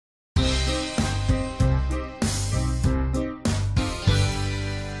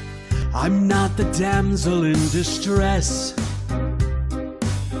I'm not the damsel in distress.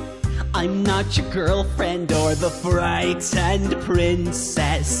 I'm not your girlfriend or the frightened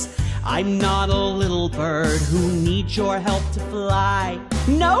princess. I'm not a little bird who needs your help to fly.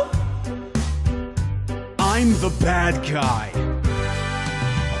 No, I'm the bad guy.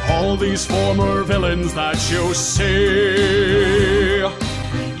 All these former villains that you see,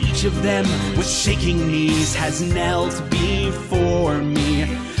 each of them with shaking knees has knelt before me.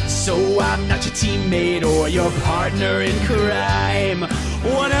 So I'm not your teammate or your partner in crime.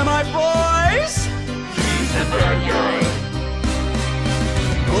 What am I, boys? He's the bad guy.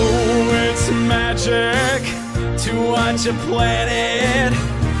 Oh, it's magic to watch a planet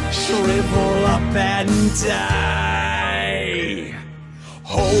shrivel up and die.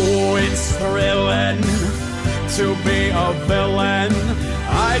 Oh, it's thrilling to be a villain.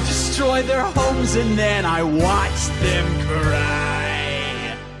 I destroy their homes and then I watch them cry.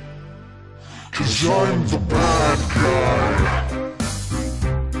 'Cause I'm the bad guy.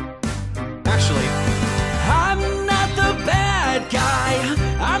 Actually, I'm not the bad guy.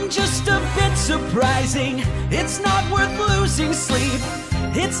 I'm just a bit surprising. It's not worth losing sleep.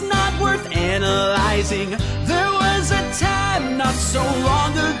 It's not worth analyzing. There was a time not so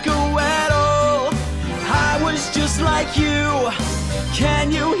long ago at all. I was just like you.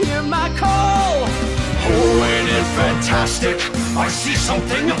 Can you hear my call? Oh, ain't it fantastic? I see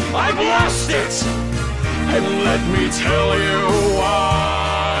something, I've lost it. And let me tell you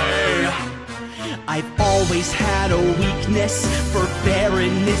why. I've always had a weakness for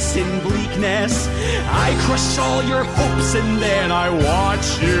barrenness and bleakness. I crush all your hopes and then I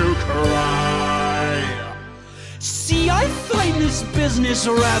watch you cry. See, I find this business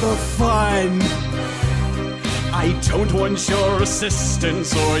rather fun. I don't want your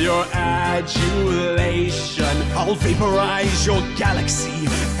assistance or your adulation. I'll vaporize your galaxy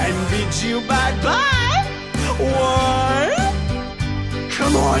and bid you bye-bye. What?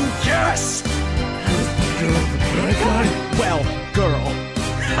 Come on, guess! Well, girl.